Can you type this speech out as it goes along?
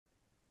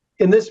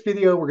In this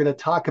video, we're going to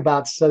talk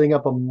about setting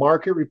up a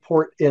market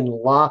report in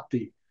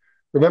Lofty.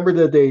 Remember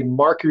that a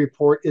market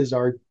report is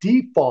our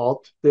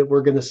default that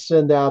we're going to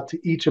send out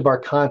to each of our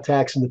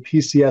contacts in the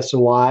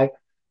PCSOI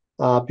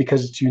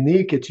because it's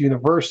unique, it's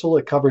universal,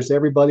 it covers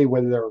everybody,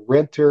 whether they're a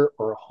renter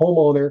or a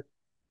homeowner.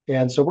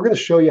 And so we're going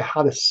to show you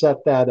how to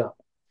set that up.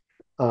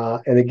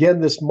 And again,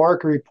 this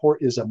market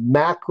report is a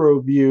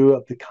macro view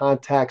of the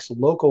contact's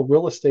local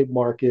real estate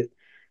market.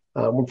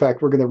 In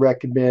fact, we're going to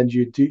recommend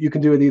you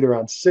can do it either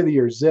on City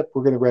or Zip.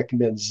 We're going to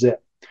recommend Zip.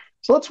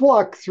 So let's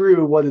walk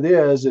through what it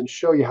is and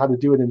show you how to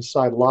do it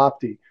inside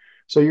Lofty.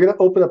 So you're going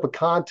to open up a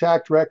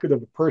contact record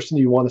of a person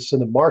you want to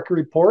send a market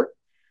report.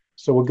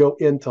 So we'll go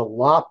into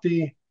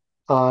Lofty.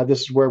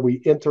 This is where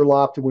we enter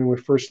Lofty when we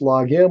first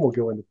log in. We'll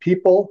go into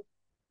People.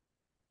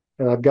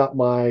 And I've got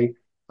my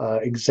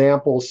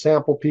example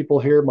sample people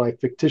here, my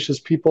fictitious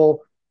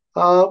people.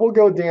 We'll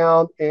go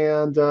down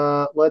and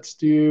let's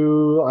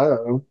do, I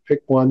don't know,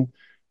 pick one.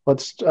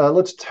 Let's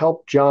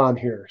help John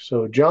here.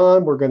 So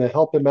John, we're going to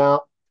help him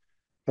out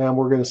and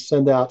we're going to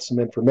send out some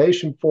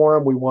information for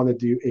him. We want to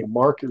do a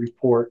market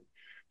report.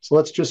 So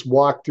let's just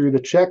walk through the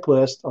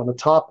checklist. On the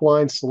top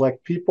line,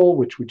 select people,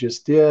 which we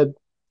just did.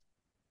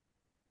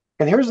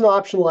 And here's an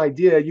optional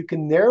idea. You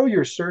can narrow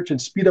your search and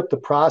speed up the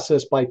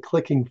process by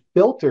clicking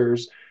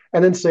filters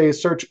and then say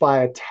search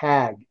by a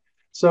tag.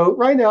 So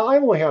right now I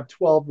only have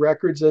 12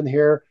 records in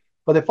here,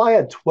 but if I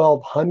had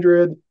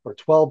 1,200 or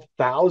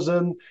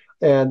 12,000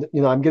 and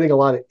I'm getting a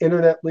lot of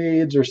internet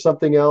leads or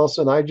something else,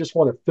 and I just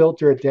want to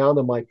filter it down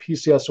to my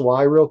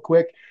PCSOI real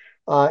quick,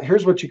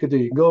 here's what you could do.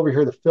 You can go over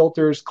here to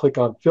filters, click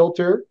on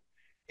filter,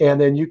 and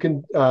then you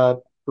can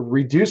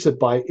reduce it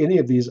by any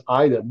of these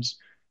items.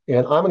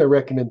 And I'm going to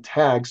recommend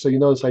tags. So you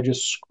notice I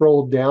just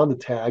scrolled down to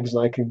tags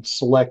and I can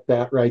select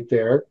that right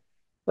there.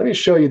 Let me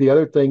show you the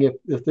other thing.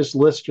 If this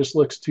list just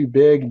looks too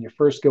big and you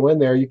first go in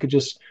there, you could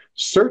just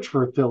search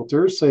for a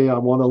filter. Say I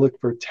want to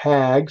look for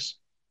tags.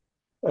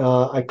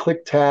 I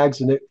click tags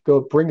and it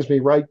brings me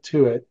right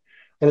to it.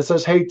 And it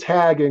says, hey,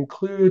 tag,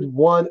 include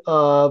one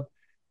of,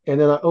 and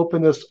then I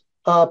open this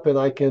up and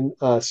I can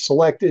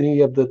select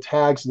any of the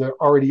tags that are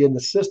already in the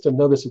system.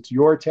 Notice it's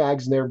your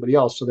tags and everybody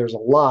else. So there's a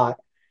lot.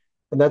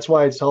 And that's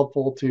why it's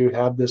helpful to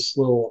have this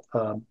little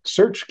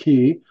search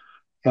key.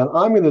 And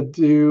I'm going to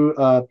do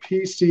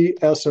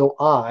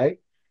PCSOI,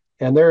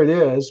 and there it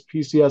is,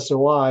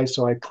 PCSOI.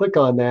 So I click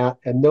on that,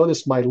 and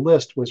notice my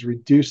list was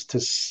reduced to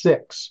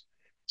 6.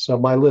 So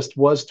my list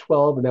was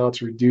 12, and now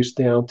it's reduced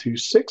down to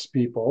 6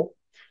 people.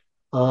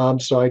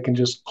 So I can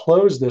just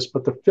close this,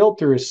 but the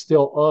filter is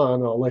still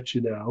on. I'll let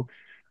you know.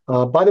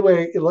 By the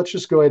way, let's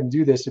just go ahead and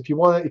do this. If you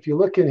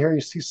look in here and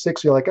you see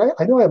 6, you're like,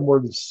 I know I have more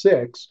than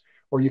 6,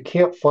 or you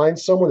can't find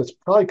someone, it's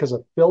probably because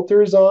a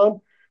filter is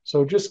on.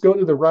 So just go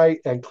to the right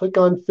and click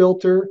on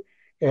filter.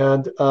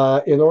 And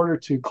in order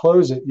to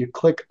close it, you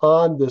click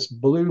on this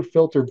blue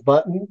filter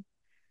button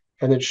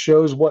and it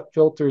shows what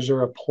filters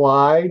are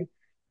applied.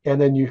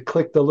 And then you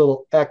click the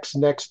little X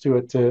next to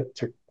it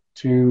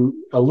to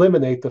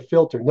eliminate the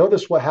filter.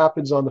 Notice what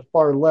happens on the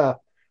far left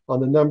on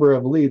the number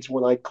of leads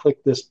when I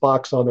click this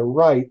box on the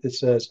right that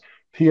says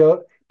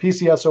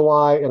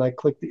PCSOI and I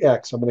click the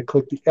X. I'm going to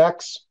click the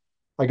X.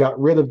 I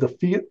got rid of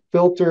the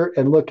filter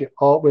and look, it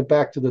all went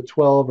back to the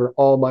 12 or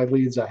all my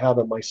leads I have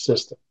in my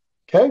system.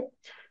 Okay,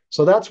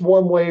 so that's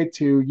one way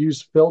to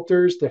use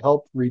filters to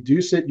help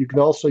reduce it. You can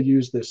also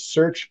use this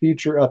search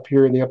feature up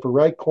here in the upper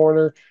right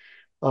corner.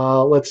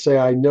 Let's say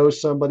I know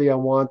somebody I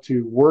want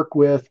to work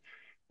with,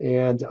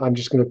 and I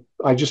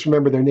just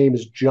remember their name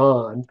is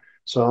John.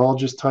 So I'll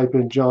just type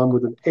in John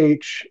with an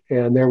H,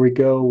 and there we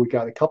go. We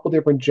got a couple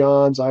different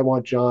Johns. I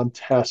want John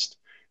Test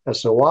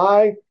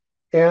SOI.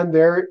 And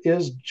there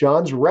is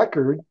John's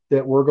record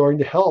that we're going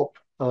to help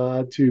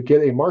to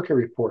get a market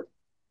report.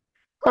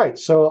 All right,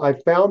 so I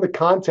found the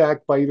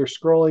contact by either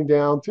scrolling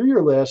down through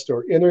your list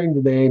or entering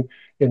the name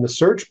in the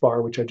search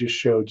bar, which I just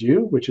showed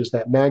you, which is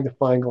that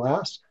magnifying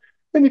glass.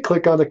 Then you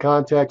click on the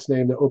contact's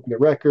name to open the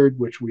record,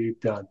 which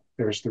we've done.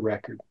 There's the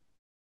record.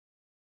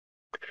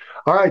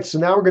 All right, so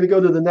now we're going to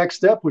go to the next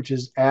step, which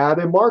is add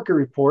a market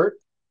report.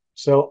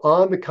 So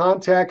on the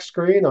contact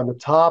screen, on the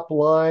top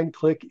line,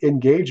 click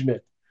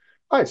engagement.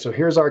 All right, so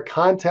here's our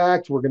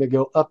contact. We're going to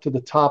go up to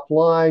the top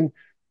line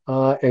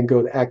and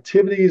go to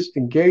activities,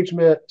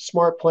 engagement,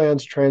 smart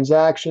plans,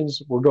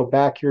 transactions. We'll go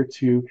back here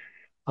to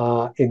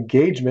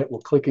engagement. We'll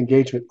click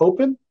engagement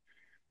open.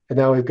 And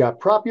now we've got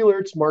property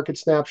alerts, market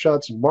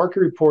snapshots,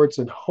 market reports,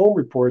 and home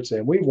reports.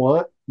 And we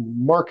want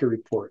market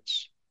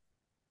reports.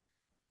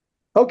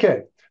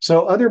 Okay,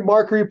 so under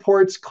market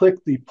reports,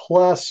 click the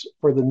plus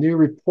for the new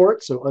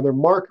report. So under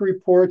market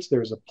reports,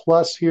 there's a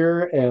plus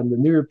here, and the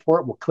new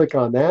report, we'll click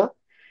on that.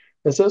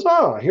 It says,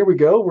 here we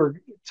go.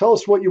 Tell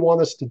us what you want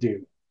us to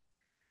do.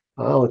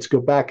 Let's go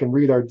back and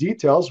read our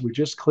details. We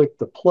just clicked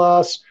the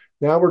plus.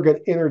 Now we're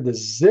going to enter the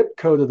zip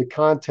code of the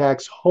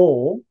contact's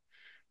home,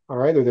 all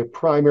right, or their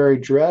primary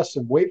address,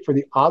 and wait for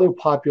the auto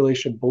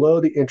population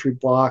below the entry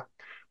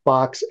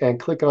box and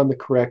click on the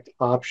correct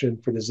option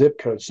for the zip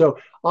code. So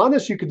on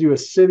this, you could do a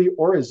city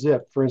or a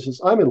zip. For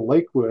instance, I'm in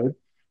Lakewood,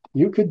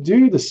 you could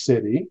do the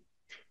city,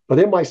 but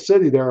in my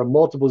city, there are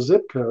multiple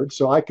zip codes,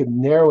 so I could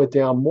narrow it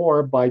down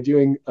more by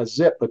doing a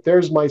zip. But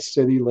there's my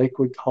city,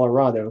 Lakewood,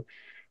 Colorado.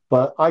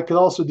 But I could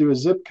also do a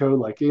zip code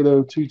like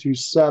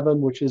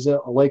 80227, which is a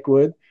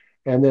Lakewood.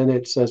 And then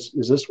it says,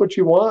 is this what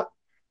you want?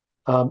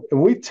 And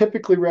we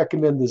typically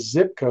recommend the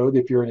zip code.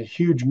 If you're in a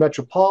huge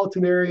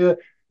metropolitan area,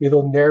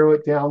 it'll narrow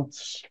it down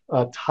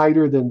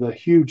tighter than the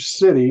huge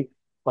city.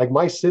 Like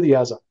my city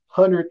has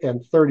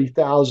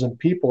 130,000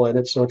 people in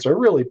it, so it's a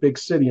really big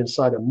city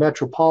inside a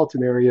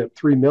metropolitan area of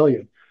 3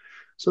 million.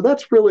 So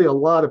that's really a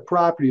lot of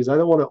properties. I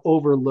don't want to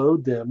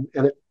overload them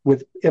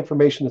with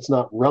information that's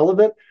not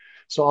relevant.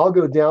 So I'll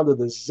go down to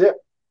the zip.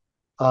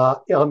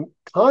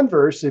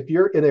 Converse, if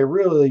you're in a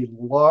really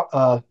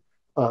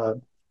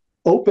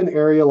open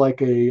area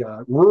like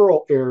a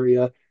rural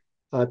area,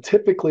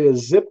 typically a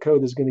zip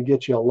code is going to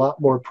get you a lot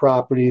more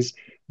properties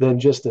than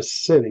just a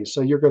city.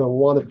 So you're going to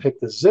want to pick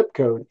the zip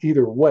code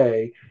either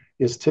way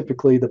is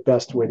typically the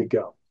best way to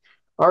go.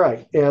 All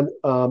right, and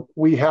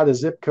we had a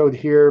zip code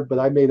here, but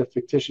I made a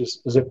fictitious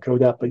zip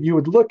code up. But you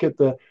would look at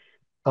the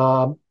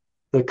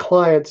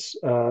client's,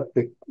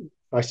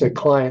 I said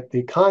client,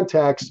 the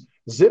contact's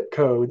zip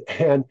code,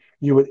 and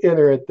you would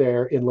enter it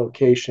there in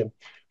location.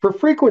 For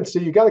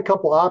frequency, you got a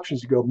couple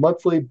options. You go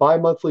monthly,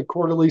 bi-monthly,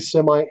 quarterly,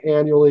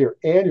 semi-annually, or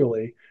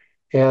annually.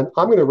 And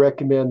I'm going to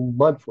recommend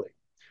monthly.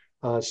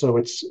 So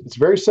it's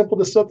very simple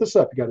to set this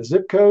up. You got a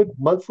zip code,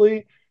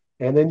 monthly,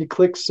 and then you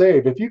click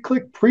save. If you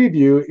click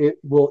preview, it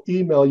will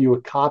email you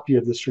a copy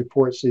of this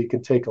report so you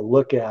can take a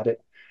look at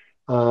it.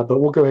 But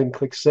we'll go ahead and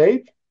click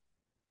save.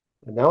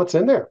 And now it's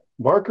in there.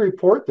 Market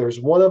report, there's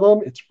one of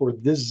them. It's for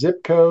this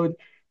zip code.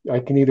 I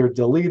can either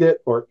delete it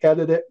or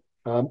edit it.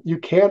 You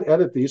can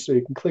edit these, so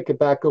you can click it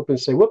back open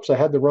and say, whoops, I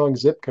had the wrong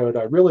zip code.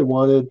 I really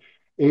wanted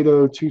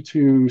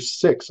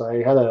 80226.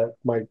 I had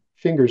my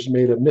fingers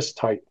made a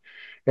mistype.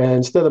 And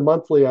instead of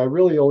monthly, I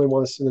really only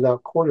want to send it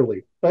out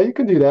quarterly. You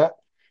can do that.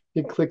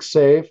 You can click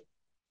save.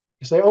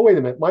 You say, oh, wait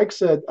a minute. Mike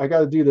said I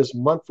got to do this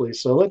monthly.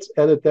 So let's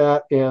edit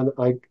that. And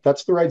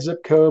that's the right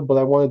zip code, but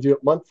I want to do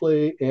it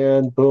monthly.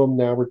 And boom,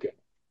 now we're good.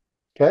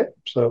 Okay.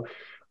 So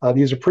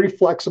these are pretty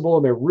flexible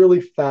and they're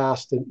really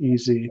fast and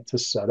easy to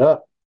set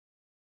up.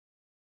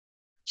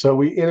 So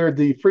we entered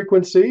the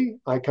frequency.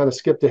 I kind of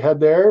skipped ahead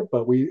there,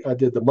 but we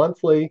did the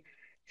monthly.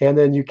 And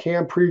then you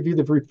can preview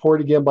the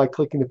report again by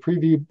clicking the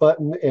preview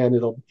button, and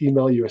it'll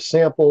email you a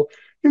sample.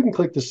 You can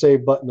click the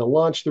save button to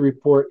launch the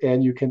report,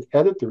 and you can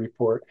edit the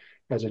report,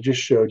 as I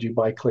just showed you,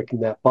 by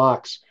clicking that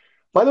box.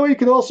 By the way, you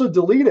can also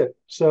delete it.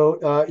 So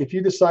if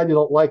you decide you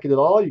don't like it at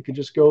all, you can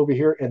just go over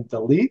here and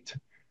delete.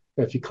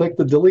 And if you click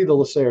the delete,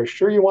 it'll say, are you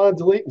sure you want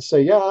to delete? And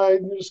say, yeah,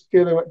 just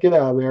get out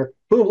of there.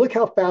 Boom, look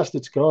how fast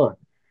it's gone.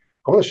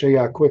 I want to show you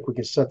how quick we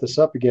can set this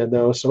up again,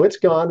 though. So it's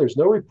gone. There's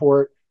no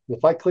report. And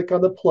if I click on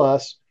the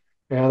plus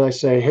and I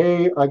say,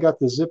 hey, I got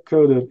the zip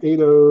code of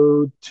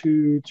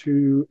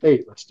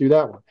 80228. Let's do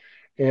that one.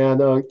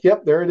 And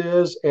yep, there it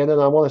is. And then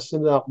I want to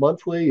send it out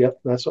monthly. Yep,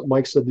 that's what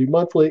Mike said, do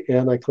monthly.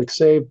 And I click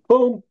save.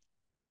 Boom.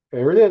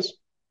 There it is.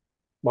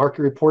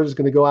 Market report is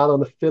going to go out on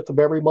the 5th of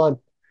every month.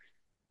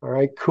 All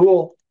right,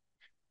 cool.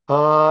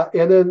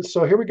 And then,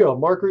 so here we go.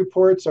 Market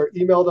reports are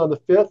emailed on the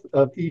 5th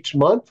of each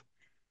month.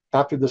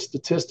 After the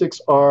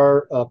statistics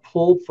are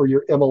pulled for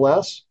your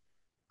MLS,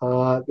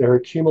 they're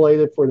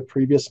accumulated for the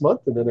previous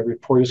month, and then a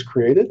report is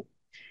created.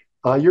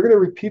 You're going to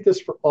repeat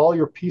this for all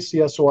your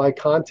PCSOI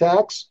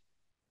contacts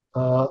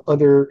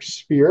under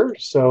Sphere.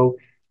 So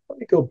let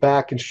me go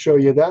back and show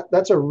you that.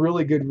 That's a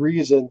really good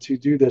reason to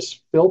do this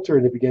filter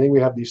in the beginning.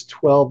 We have these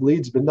 12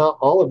 leads, but not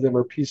all of them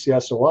are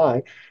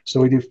PCSOI. So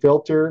we do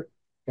filter,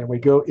 and we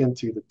go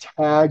into the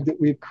tag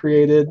that we've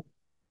created,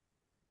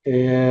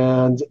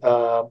 and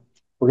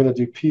we're going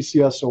to do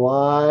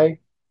PCSOI.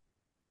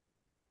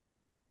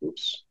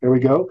 Oops, there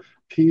we go.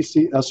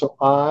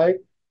 PCSOI,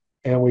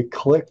 and we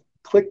click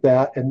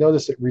that, and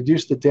notice it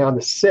reduced it down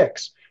to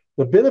 6.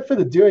 The benefit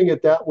of doing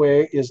it that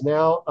way is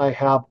now I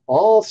have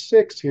all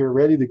 6 here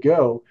ready to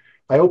go.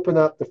 I open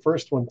up the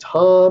first one,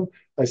 Tom.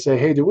 I say,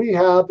 hey, do we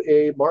have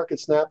a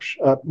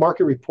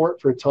market report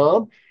for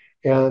Tom?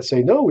 And I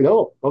say, no, we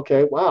don't.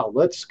 Okay, wow,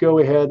 let's go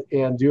ahead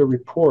and do a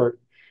report.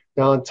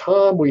 Now, on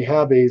Tom, we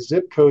have a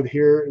zip code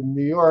here in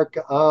New York.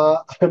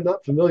 I'm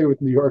not familiar with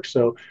New York,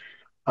 so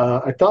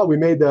I thought we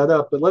made that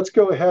up. But let's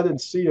go ahead and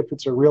see if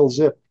it's a real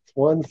zip.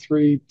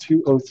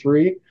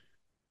 13203.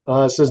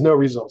 It says no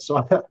results.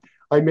 So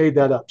I made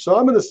that up. So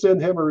I'm going to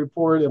send him a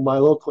report in my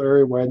local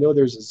area where I know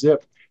there's a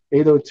zip,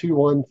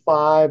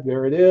 80215.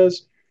 There it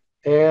is.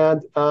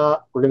 And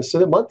we're going to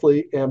send it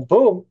monthly. And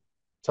boom,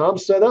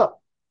 Tom's set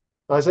up.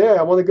 I say, hey,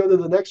 I want to go to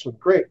the next one.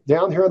 Great.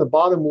 Down here on the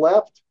bottom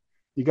left,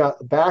 you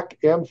got back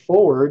and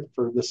forward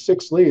for the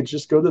 6 leads.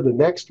 Just go to the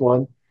next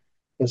one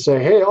and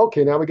say, hey,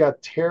 okay, now we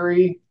got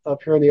Terry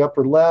up here in the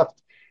upper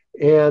left.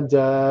 And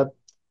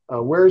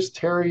where's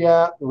Terry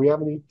at? Do we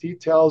have any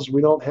details?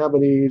 We don't have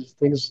any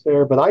things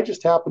there, but I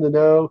just happen to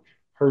know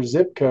her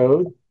zip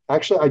code.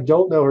 Actually, I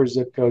don't know her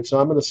zip code, so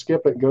I'm going to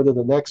skip it and go to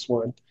the next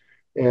one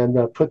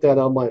and put that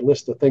on my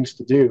list of things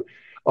to do.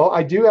 Oh,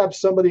 I do have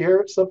somebody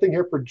here, something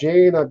here for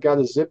Jane. I've got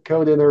a zip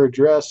code in her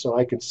address, so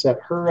I can set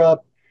her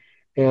up,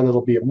 and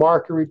it'll be a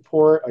market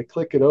report. I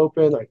click it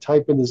open. I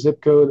type in the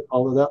zip code,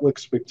 although that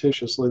looks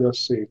fictitious. Let us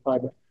see.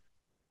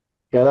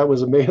 Yeah, that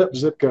was a made up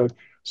zip code.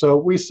 So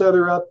we set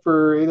her up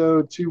for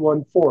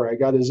 80214. I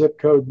got a zip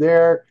code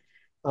there.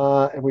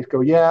 And we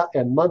go, yeah,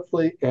 and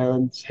monthly,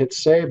 and hit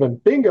save,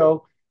 and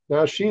bingo.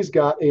 Now she's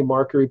got a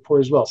market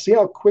report as well. See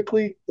how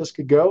quickly this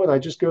could go? And I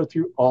just go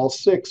through all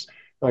six.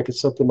 I could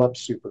set them up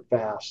super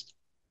fast.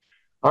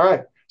 All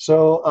right.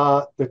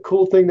 So the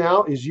cool thing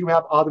now is you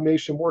have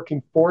automation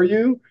working for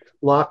you.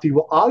 Lofty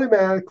will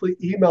automatically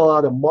email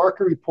out a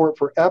market report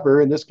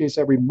forever, in this case,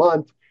 every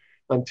month,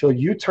 until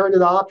you turn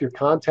it off, your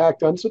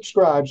contact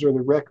unsubscribes, or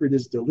the record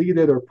is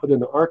deleted or put in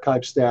the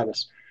archive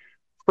status.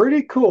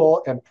 Pretty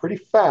cool and pretty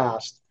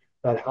fast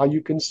on how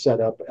you can set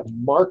up a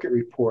market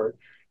report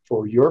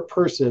for your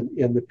person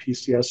in the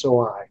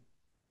PCSOI.